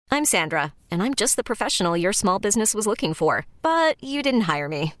I'm Sandra, and I'm just the professional your small business was looking for. But you didn't hire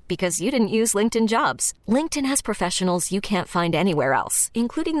me because you didn't use LinkedIn Jobs. LinkedIn has professionals you can't find anywhere else,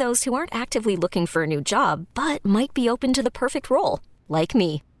 including those who aren't actively looking for a new job, but might be open to the perfect role, like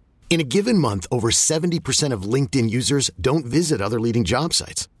me. In a given month, over 70% of LinkedIn users don't visit other leading job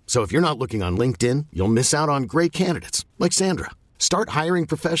sites. So if you're not looking on LinkedIn, you'll miss out on great candidates like Sandra. Start hiring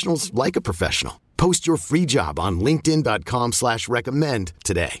professionals like a professional. Post your free job on linkedin.com/recommend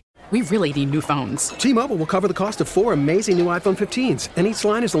today. We really need new phones. T-Mobile will cover the cost of 4 amazing new iPhone 15s, and each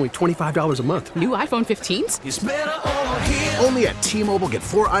line is only $25 a month. New iPhone 15s? It's better over here. Only at T-Mobile, get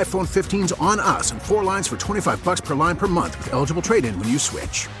 4 iPhone 15s on us and 4 lines for $25 per line per month with eligible trade-in when you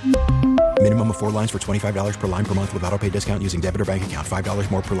switch. Minimum of 4 lines for $25 per line per month with autopay discount using debit or bank account. $5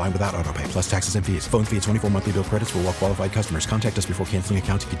 more per line without autopay, plus taxes and fees. Phone fee at 24 monthly bill credits for well-qualified customers. Contact us before canceling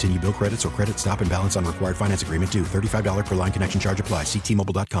account to continue bill credits or credit stop and balance on required finance agreement due. $35 per line connection charge applies. See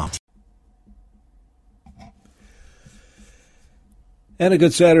T-Mobile.com. And a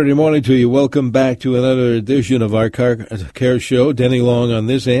good Saturday morning to you. Welcome back to another edition of our Car Care Show. Denny Long on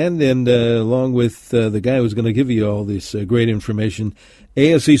this end, and along with the guy who's going to give you all this great information,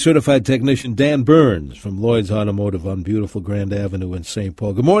 ASE certified technician Dan Burns from Lloyd's Automotive on beautiful Grand Avenue in St.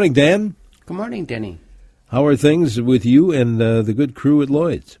 Paul. Good morning, Dan. Good morning, Denny. How are things with you and the good crew at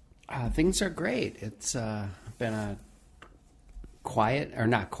Lloyd's? Things are great. It's been a quiet, or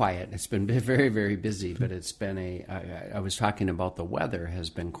not quiet. It's been very, very busy, but it's been I was talking about the weather has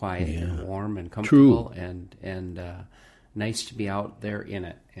been quiet and warm and comfortable. True. and nice to be out there in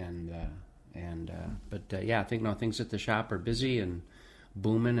it. But I think things at the shop are busy and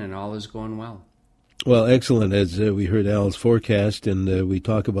booming, and all is going well. Well, excellent. As we heard Al's forecast, and we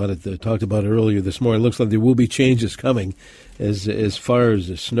talked about it earlier this morning. It looks like there will be changes coming as far as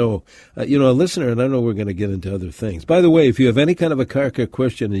the snow. A listener, and I know we're going to get into other things. By the way, if you have any kind of a car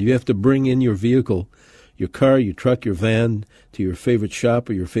question and you have to bring in your vehicle, your car, your truck, your van, to your favorite shop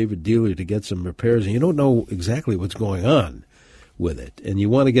or your favorite dealer to get some repairs, and you don't know exactly what's going on with it, and you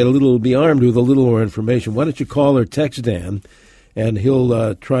want to be armed with a little more information, why don't you call or text Dan, and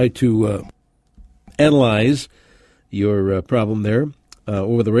he'll try to analyze your problem there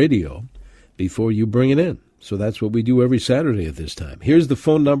over the radio before you bring it in. So that's what we do every Saturday at this time. Here's the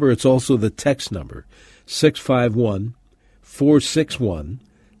phone number. It's also the text number,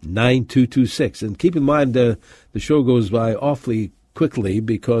 651-461-9226. And keep in mind, the show goes by awfully quickly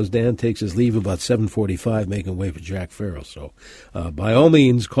because Dan takes his leave about 7:45, making way for Jack Farrell. So by all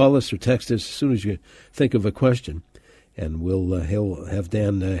means, call us or text us as soon as you think of a question, and he'll have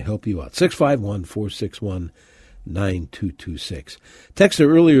Dan help you out. 651-461-9226. Texter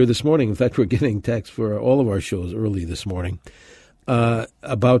earlier this morning, in fact, we're getting texts for all of our shows early this morning,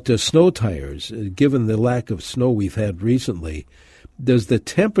 about snow tires. Given the lack of snow we've had recently, does the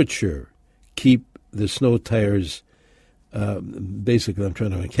temperature keep the snow tires, basically I'm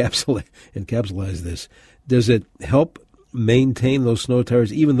trying to encapsulize this, does it help maintain those snow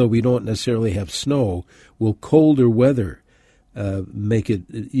tires even though we don't necessarily have snow? Will colder weather make it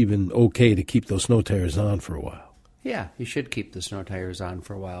even okay to keep those snow tires on for a while? Yeah, you should keep the snow tires on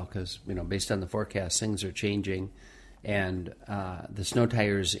for a while because, based on the forecast, things are changing. And the snow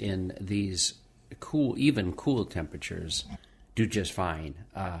tires in these cool temperatures do just fine.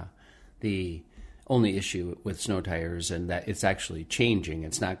 The only issue with snow tires, and that it's actually changing,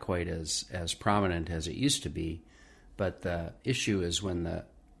 it's not quite as prominent as it used to be, but the issue is when the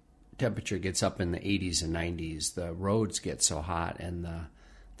temperature gets up in the 80s and 90s, the roads get so hot and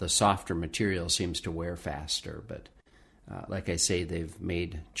the softer material seems to wear faster. But like I say, they've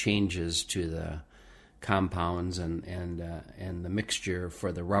made changes to the compounds and the mixture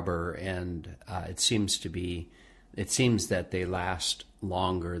for the rubber, and it seems that they last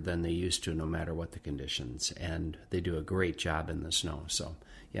longer than they used to, no matter what the conditions, and they do a great job in the snow. So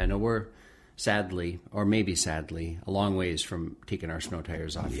we're sadly, or maybe sadly, a long ways from taking our snow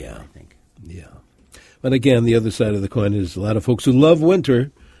tires off. Yeah, I think. Yeah. But again, the other side of the coin is a lot of folks who love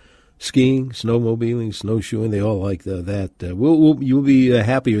winter, skiing, snowmobiling, snowshoeing. They all like that. You'll be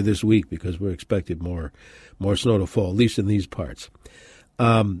happier this week because we're expected more snow to fall, at least in these parts.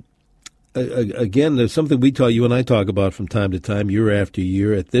 Again, there's something you and I talk about from time to time, year after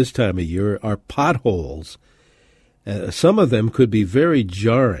year. At this time of year, are potholes. Some of them could be very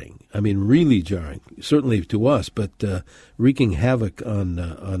jarring. I mean, really jarring, certainly to us, but wreaking havoc on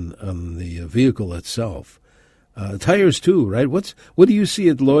the vehicle itself. Tires too, right? What do you see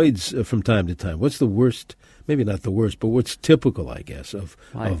at Lloyd's from time to time? What's the worst? Maybe not the worst, but what's typical, I guess, of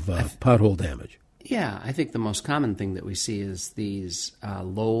pothole damage? Yeah, I think the most common thing that we see is these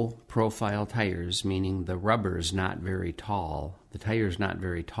low-profile tires, meaning the rubber is not very tall, the tire's not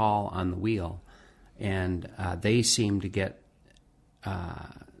very tall on the wheel, and they seem to get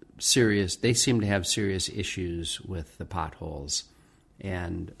they seem to have serious issues with the potholes.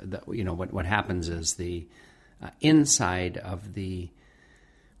 And what happens is the inside of the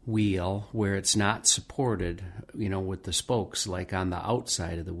wheel, where it's not supported, with the spokes like on the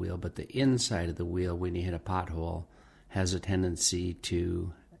outside of the wheel, but the inside of the wheel, when you hit a pothole, has a tendency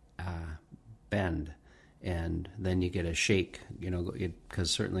to bend, and then you get a shake,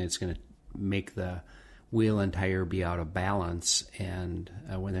 because certainly it's going to make the wheel and tire be out of balance, and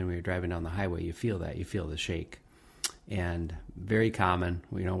when you're driving down the highway, you feel the shake. And very common,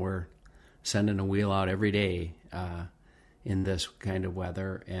 we're sending a wheel out every day in this kind of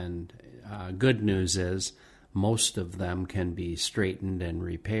weather, and good news is most of them can be straightened and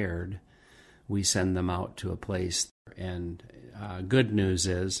repaired. We send them out to a place, and good news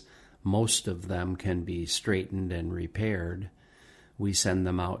is most of them can be straightened and repaired. We send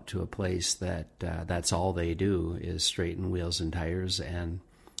them out to a place that's all they do is straighten wheels and tires, and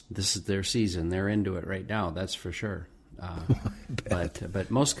this is their season. They're into it right now, that's for sure.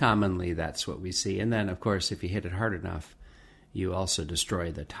 But most commonly, that's what we see. And then, of course, if you hit it hard enough, you also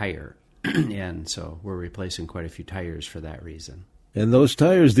destroy the tire. And so we're replacing quite a few tires for that reason. And those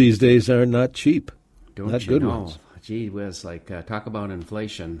tires these days are not cheap. Not good ones. Gee whiz, talk about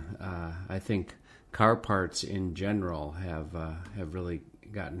inflation. I think car parts in general have really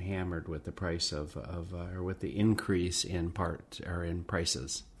gotten hammered with the price or with the increase in parts or in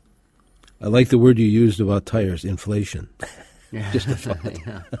prices. I like the word you used about tires, inflation. Yeah. Just a thought.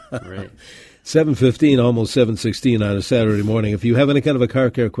 Yeah, right. 7:15, almost 7:16 on a Saturday morning. If you have any kind of a car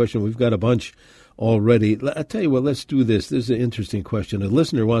care question, we've got a bunch already. I'll tell you what, let's do this. This is an interesting question. A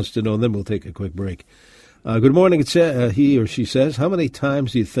listener wants to know, and then we'll take a quick break. Good morning, he or she says, how many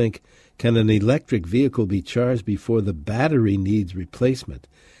times do you think can an electric vehicle be charged before the battery needs replacement?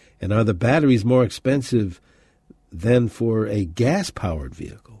 And are the batteries more expensive than for a gas-powered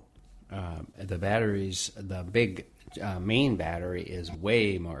vehicle? The batteries, the big main battery is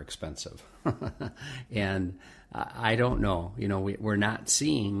way more expensive. And I don't know. We're not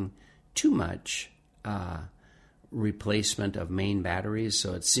seeing too much replacement of main batteries,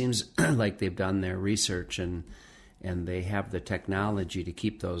 so it seems like they've done their research and they have the technology to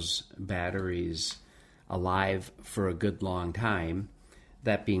keep those batteries alive for a good long time.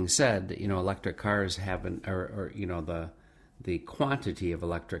 That being said, electric cars haven't, the quantity of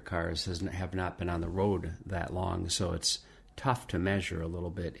electric cars have not been on the road that long, so it's tough to measure a little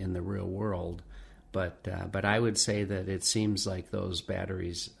bit in the real world. But I would say that it seems like those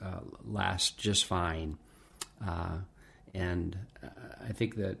batteries last just fine, and I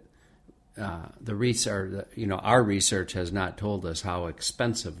think that the research, our research has not told us how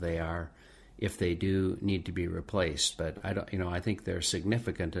expensive they are if they do need to be replaced. But I think they're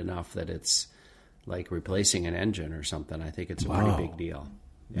significant enough that it's like replacing an engine or something. I think it's a pretty big deal.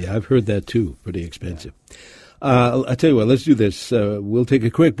 Yeah, I've heard that too. Pretty expensive. Yeah. I'll tell you what, let's do this. We'll take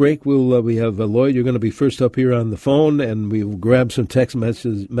a quick break. We have Lloyd, you're going to be first up here on the phone, and we'll grab some text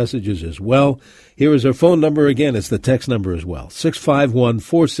messages as well. Here is our phone number again. It's the text number as well,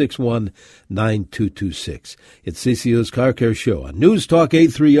 651-461-9226. It's CCO's Car Care Show on News Talk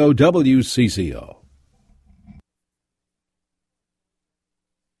 830 WCCO.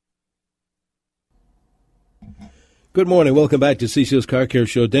 Good morning. Welcome back to CCO's Car Care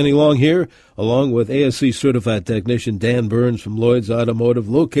Show. Denny Long here, along with ASC certified technician Dan Burns from Lloyd's Automotive,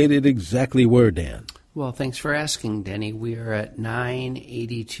 located exactly where, Dan? Well, thanks for asking, Denny. We are at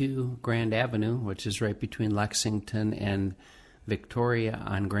 982 Grand Avenue, which is right between Lexington and Victoria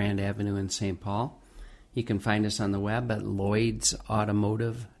on Grand Avenue in St. Paul. You can find us on the web at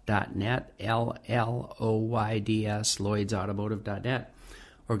lloydsautomotive.net, LLOYDS, lloydsautomotive.net,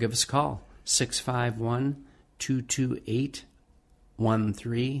 or give us a call,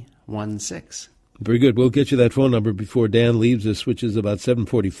 651-228-1316. Very good. We'll get you that phone number before Dan leaves us, which is about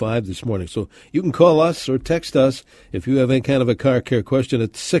 7:45 this morning. So you can call us or text us if you have any kind of a car care question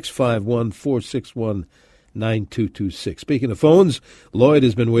at 651-461-9226. Speaking of phones, Lloyd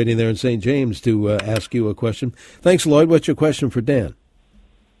has been waiting there in St. James to ask you a question. Thanks, Lloyd. What's your question for Dan?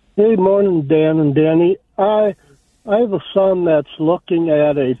 Good morning, Dan and Danny. I have a son that's looking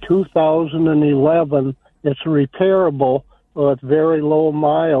at a 2011. It's repairable with very low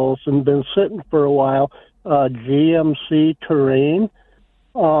miles and been sitting for a while. GMC Terrain.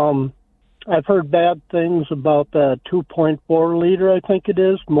 I've heard bad things about the 2.4 liter, I think it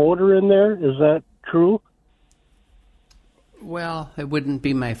is, motor in there. Is that true? Well, it wouldn't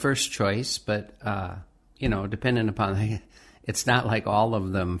be my first choice, but depending upon, it's not like all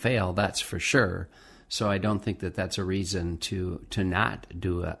of them fail, that's for sure. So I don't think that that's a reason to not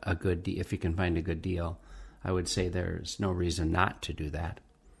do a good deal. If you can find a good deal, I would say there's no reason not to do that.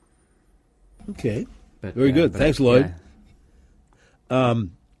 Okay. Very good. Thanks, Lloyd. Yeah.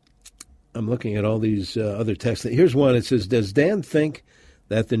 I'm looking at all these other texts. Here's one. It says, does Dan think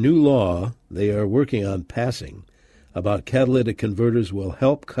that the new law they are working on passing about catalytic converters will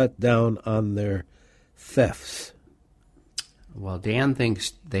help cut down on their thefts? Well, Dan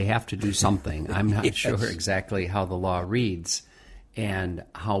thinks they have to do something. I'm not Yes. sure exactly how the law reads and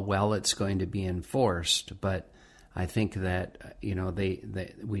how well it's going to be enforced, but I think that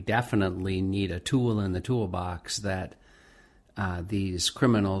we definitely need a tool in the toolbox that these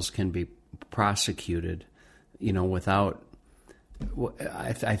criminals can be prosecuted, without.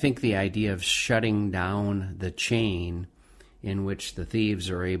 I think the idea of shutting down the chain in which the thieves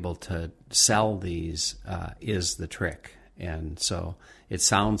are able to sell these is the trick, and so it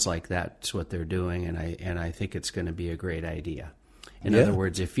sounds like that's what they're doing, and I think it's going to be a great idea. In other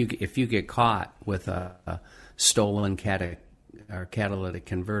words, if you get caught with a stolen catalytic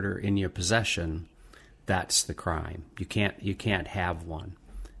converter in your possession, that's the crime. You can't have one,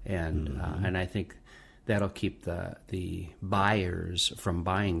 and and I think that'll keep the buyers from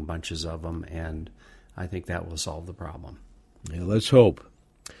buying bunches of them, and I think that will solve the problem. Yeah, let's hope.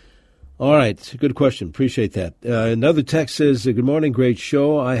 All right, good question. Appreciate that. Another text says, good morning, great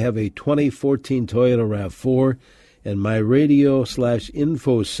show. I have a 2014 Toyota RAV4, and my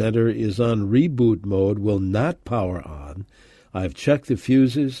radio/info center is on reboot mode, will not power on. I've checked the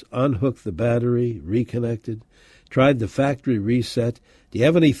fuses, unhooked the battery, reconnected, tried the factory reset. Do you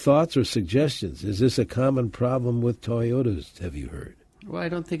have any thoughts or suggestions? Is this a common problem with Toyotas, have you heard? Well, I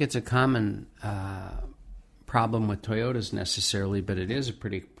don't think it's a common problem with Toyotas necessarily, but it is a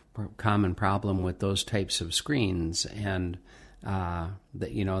pretty common problem with those types of screens. And the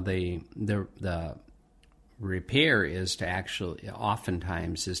repair is to actually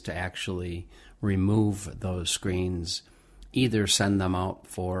remove those screens, either send them out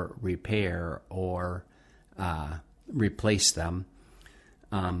for repair or replace them.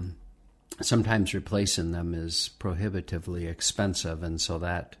 Sometimes replacing them is prohibitively expensive, and so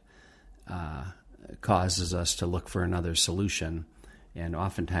that causes us to look for another solution. And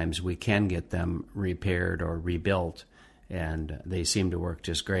oftentimes we can get them repaired or rebuilt, and they seem to work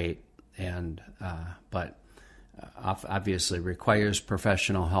just great. And but obviously requires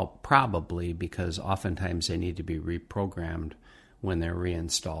professional help, probably because oftentimes they need to be reprogrammed when they're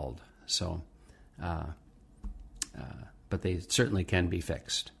reinstalled. So, but they certainly can be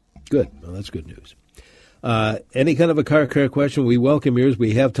fixed. Good. Well, that's good news. Any kind of a car care question, we welcome yours.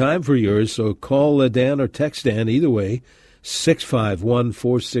 We have time for yours, so call Dan or text Dan. Either way,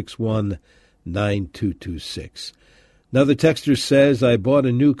 651-461-9226. Another texter says, I bought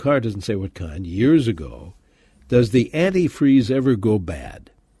a new car, doesn't say what kind, years ago. Does the antifreeze ever go bad,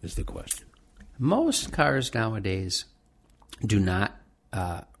 is the question. Most cars nowadays do not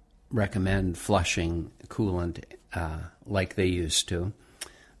recommend flushing coolant like they used to.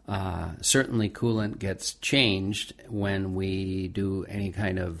 Certainly coolant gets changed when we do any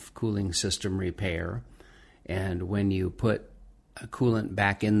kind of cooling system repair. And when you put a coolant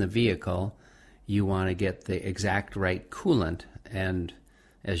back in the vehicle, you want to get the exact right coolant. And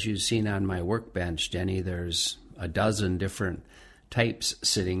as you've seen on my workbench, Denny, there's a dozen different types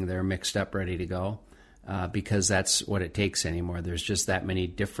sitting there mixed up, ready to go, because that's what it takes anymore. There's just that many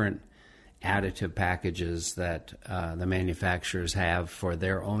different additive packages that the manufacturers have for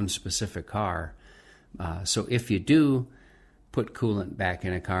their own specific car. So if you do put coolant back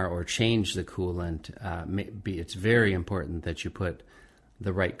in a car or change the coolant, it's very important that you put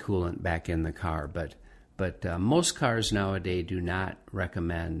the right coolant back in the car. But most cars nowadays do not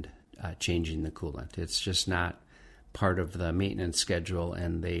recommend changing the coolant. It's just not part of the maintenance schedule,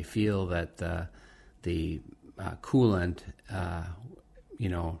 and they feel that the coolant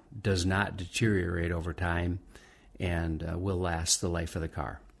does not deteriorate over time and will last the life of the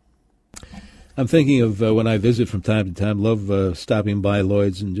car. I'm thinking of when I visit from time to time, love stopping by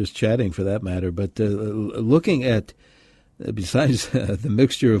Lloyd's and just chatting for that matter, but looking at, besides the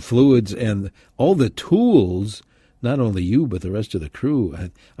mixture of fluids and all the tools, not only you but the rest of the crew,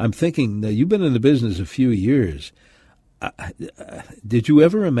 I'm thinking, you've been in the business a few years. Did you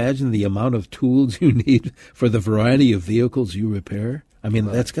ever imagine the amount of tools you need for the variety of vehicles you repair? I mean,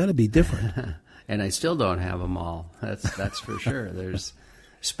 that's got to be different. And I still don't have them all. That's for sure. There's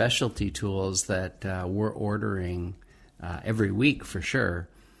specialty tools that we're ordering every week for sure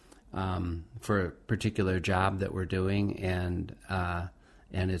for a particular job that we're doing, and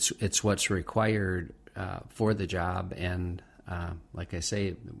it's what's required for the job, and Like I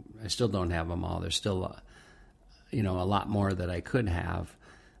say, I still don't have them all. There's still, a lot more that I could have.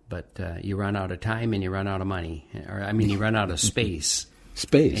 But you run out of time and you run out of money. You run out of space.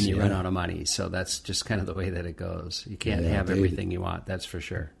 And you run out of money. So that's just kind of the way that it goes. You can't have everything you want, that's for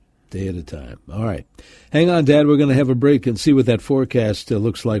sure. Day at a time. All right. Hang on, Dad. We're going to have a break and see what that forecast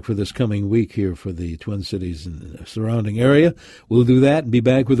looks like for this coming week here for the Twin Cities and the surrounding area. We'll do that and be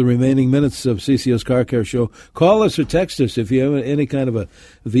back with the remaining minutes of CCO's Car Care Show. Call us or text us if you have any kind of a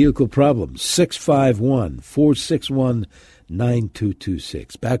vehicle problem.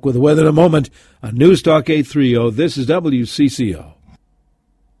 651-461-9226. Back with the weather in a moment on News Talk 830. This is WCCO.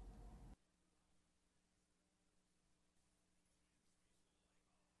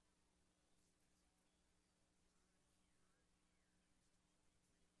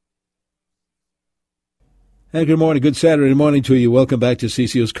 Hey, good morning. Good Saturday morning to you. Welcome back to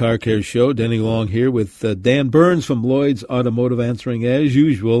CCO's Car Care Show. Denny Long here with Dan Burns from Lloyd's Automotive answering, as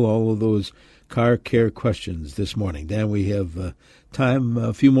usual, all of those car care questions this morning. Dan, we have time,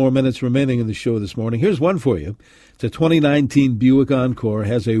 a few more minutes remaining in the show this morning. Here's one for you. It's a 2019 Buick Encore,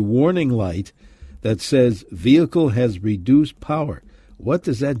 has a warning light that says vehicle has reduced power. What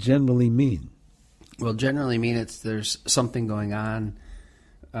does that generally mean? Well, generally mean there's something going on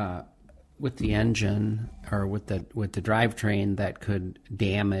with the engine or with the drivetrain that could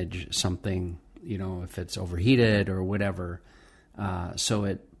damage something, if it's overheated or whatever. So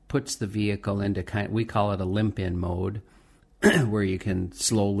it puts the vehicle into we call it a limp-in mode, where you can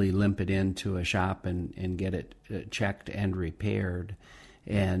slowly limp it into a shop and get it checked and repaired.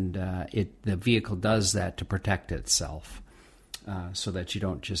 And the vehicle does that to protect itself, so that you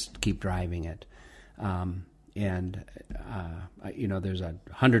don't just keep driving it. There's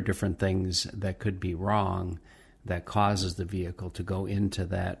 100 different things that could be wrong that causes the vehicle to go into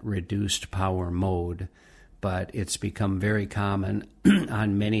that reduced power mode. But it's become very common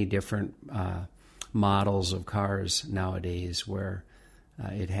on many different models of cars nowadays where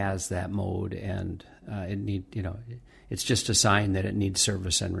it has that mode, and it's just a sign that it needs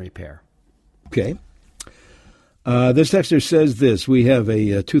service and repair. Okay. This texter says this: we have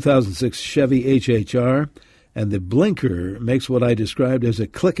a 2006 Chevy HHR, and the blinker makes what I described as a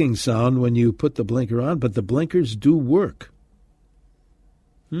clicking sound when you put the blinker on, but the blinkers do work.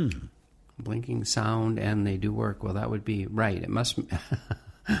 Blinking sound, and they do work. Well, that would be right. It must mean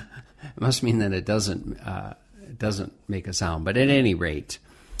that it doesn't make a sound. But at any rate,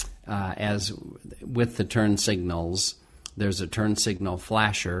 as with the turn signals, there's a turn signal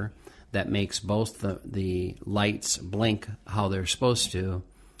flasher that makes both the lights blink how they're supposed to,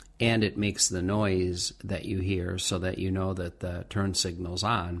 and it makes the noise that you hear so that you know that the turn signal's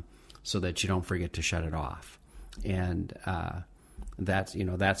on, so that you don't forget to shut it off. And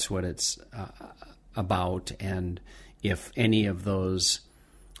that's what it's about. And if any of those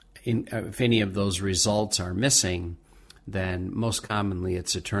results are missing, then most commonly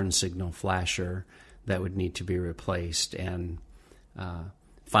it's a turn signal flasher that would need to be replaced. And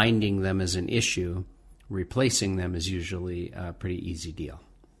finding them is an issue. Replacing them is usually a pretty easy deal.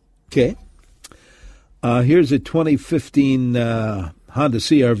 Okay. Here's a 2015 Honda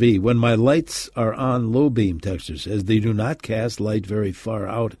CR-V. When my lights are on, low beam, texter says, they do not cast light very far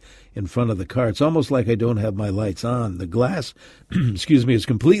out in front of the car. It's almost like I don't have my lights on. The glass, is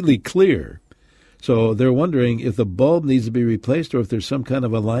completely clear. So they're wondering if the bulb needs to be replaced or if there's some kind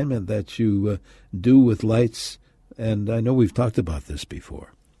of alignment that you do with lights. And I know we've talked about this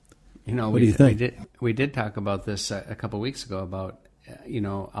before. What do you think? We did talk about this a couple of weeks ago about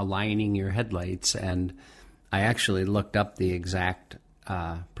aligning your headlights, and I actually looked up the exact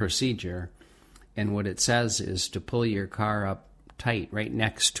procedure, and what it says is to pull your car up tight right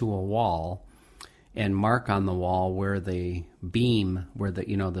next to a wall and mark on the wall where the beam, where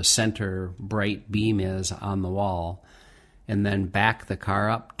the center bright beam is on the wall, and then back the car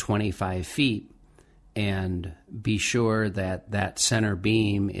up 25 feet and be sure that that center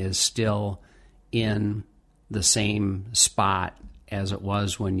beam is still in the same spot as it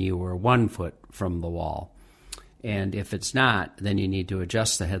was when you were 1 foot from the wall. And if it's not, then you need to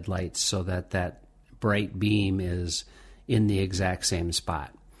adjust the headlights so that that bright beam is in the exact same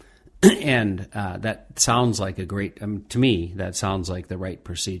spot. And that sounds like a great, to me, that sounds like the right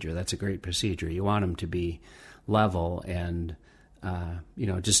procedure. That's a great procedure. You want them to be level, and,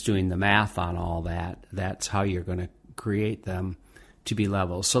 just doing the math on all that, that's how you're going to create them to be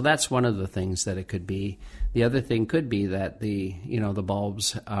level. So that's one of the things that it could be. The other thing could be that the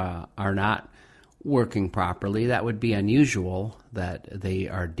bulbs are not working properly. That would be unusual that they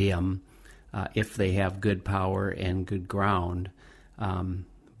are dim if they have good power and good ground.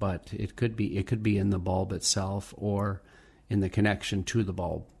 But it could be in the bulb itself, or in the connection to the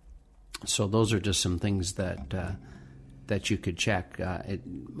bulb. So those are just some things that you could check.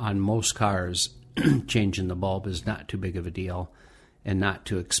 On most cars, changing the bulb is not too big of a deal and not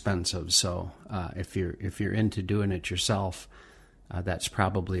too expensive. So if you're into doing it yourself, that's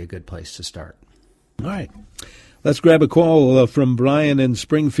probably a good place to start. All right. Let's grab a call from Brian in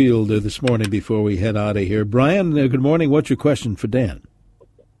Springfield this morning before we head out of here. Brian, good morning. What's your question for Dan?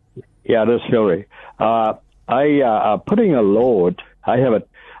 Yeah, this is Hillary. Putting a load, I have a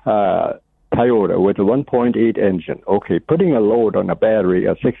Toyota with a 1.8 engine. Okay, putting a load on a battery,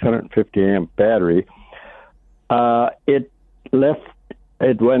 a 650 amp battery, it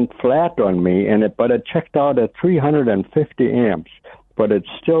went flat on me, but it checked out at 350 amps, but it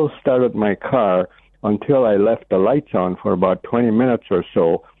still started my car until I left the lights on for about 20 minutes or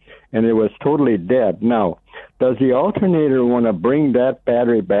so, and it was totally dead. Now, does the alternator want to bring that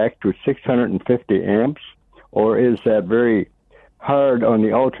battery back to 650 amps, or is that very hard on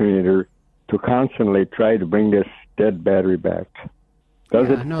the alternator to constantly try to bring this dead battery back?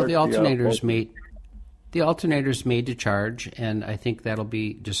 The alternator's made to charge, and I think that'll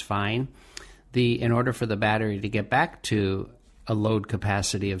be just fine. In order for the battery to get back to a load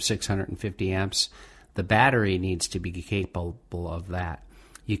capacity of 650 amps, the battery needs to be capable of that.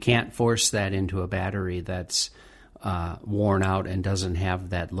 You can't force that into a battery that's worn out and doesn't have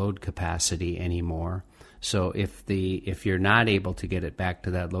that load capacity anymore. So if you're not able to get it back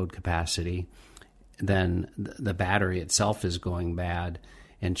to that load capacity, then the battery itself is going bad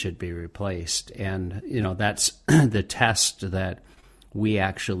and should be replaced. And that's the test that we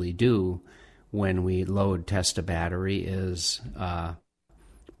actually do when we load test a battery is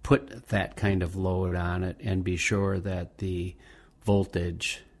put that kind of load on it and be sure that the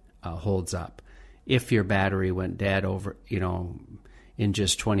voltage holds up. If your battery went dead over, in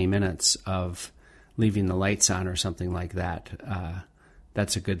just 20 minutes of leaving the lights on or something like that,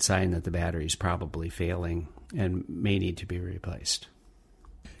 that's a good sign that the battery is probably failing and may need to be replaced.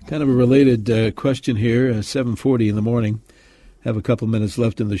 Kind of a related question here, 7:40 in the morning. Have a couple minutes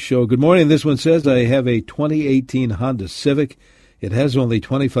left in the show. Good morning. This one says, I have a 2018 Honda Civic. It has only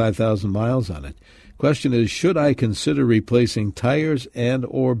 25,000 miles on it. Question is, should I consider replacing tires and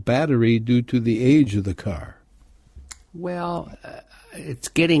or battery due to the age of the car? Well, it's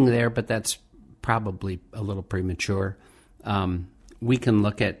getting there, but that's probably a little premature. We can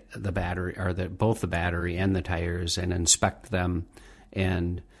look at the battery, or both the battery and the tires, and inspect them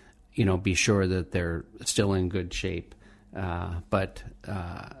and, be sure that they're still in good shape. But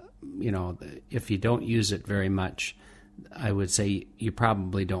if you don't use it very much, I would say you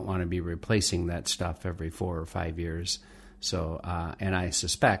probably don't want to be replacing that stuff every 4 or 5 years. So, and I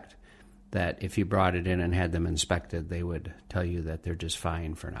suspect that if you brought it in and had them inspected, they would tell you that they're just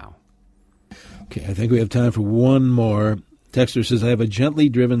fine for now. Okay, I think we have time for one more. Texter says, I have a gently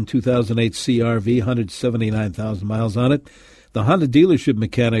driven 2008 CR-V, 179,000 miles on it. The Honda dealership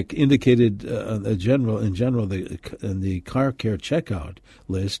mechanic indicated in the car care checkout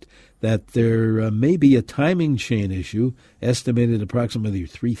list that there may be a timing chain issue, estimated approximately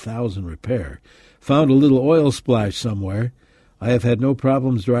 3,000 repair. Found a little oil splash somewhere. I have had no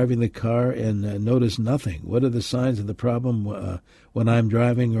problems driving the car and noticed nothing. What are the signs of the problem when I'm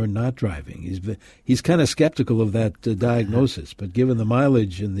driving or not driving? He's kind of skeptical of that diagnosis, but given the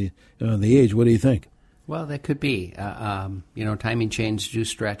mileage and the age, what do you think? Well, that could be. Timing chains do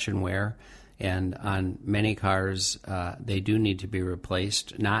stretch and wear, and on many cars, they do need to be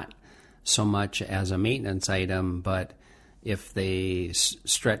replaced, not so much as a maintenance item, but if they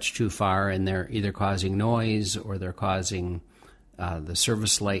stretch too far and they're either causing noise or they're causing the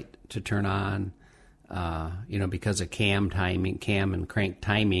service light to turn on, because of cam and crank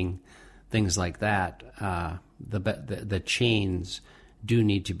timing, things like that, the chains do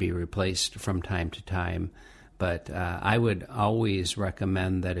need to be replaced from time to time. But I would always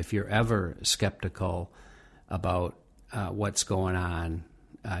recommend that if you're ever skeptical about what's going on,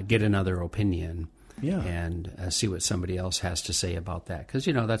 get another opinion and see what somebody else has to say about that. Because,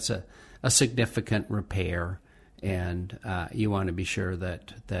 that's a significant repair, and you want to be sure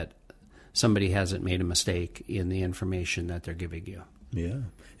that somebody hasn't made a mistake in the information that they're giving you. Yeah.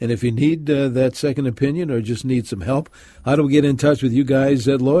 And if you need that second opinion or just need some help, how do we get in touch with you guys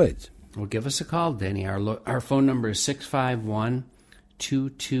at Lloyd's? Well, give us a call, Denny. Our phone number is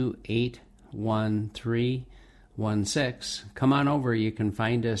 651-228-1316. Come on over. You can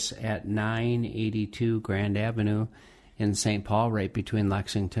find us at 982 Grand Avenue in St. Paul, right between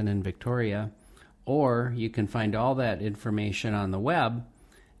Lexington and Victoria. Or you can find all that information on the web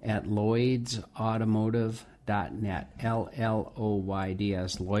at LloydsAutomotive.net,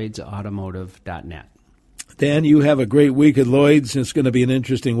 LLOYDS, LloydsAutomotive.net. Dan, you have a great week at Lloyd's. It's going to be an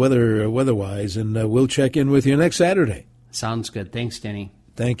interesting weather-wise, and we'll check in with you next Saturday. Sounds good. Thanks, Denny.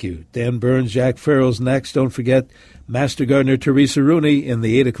 Thank you. Dan Burns, Jack Farrell's next. Don't forget Master Gardener Teresa Rooney in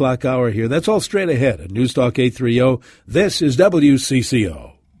the 8 o'clock hour here. That's all straight ahead at News Talk 830. This is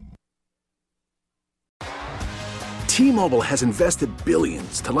WCCO. T-Mobile has invested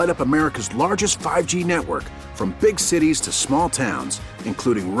billions to light up America's largest 5G network, from big cities to small towns,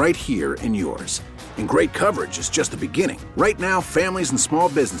 including right here in yours. And great coverage is just the beginning. Right now, families and small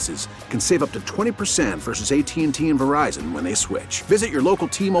businesses can save up to 20% versus AT&T and Verizon when they switch. Visit your local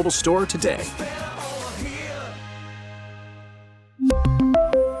T-Mobile store today.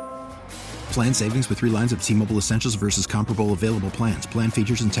 Plan savings with 3 lines of T-Mobile Essentials versus comparable available plans. Plan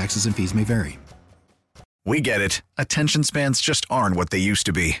features and taxes and fees may vary. We get it. Attention spans just aren't what they used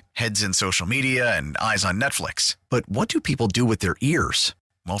to be. Heads in social media and eyes on Netflix. But what do people do with their ears?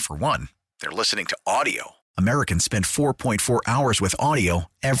 Well, for one, they're listening to audio. Americans spend 4.4 hours with audio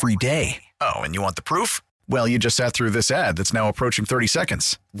every day. Oh, and you want the proof? Well, you just sat through this ad that's now approaching 30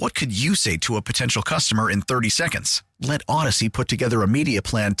 seconds. What could you say to a potential customer in 30 seconds? Let Odyssey put together a media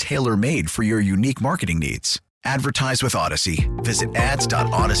plan tailor-made for your unique marketing needs. Advertise with Odyssey. Visit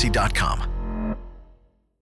ads.odyssey.com.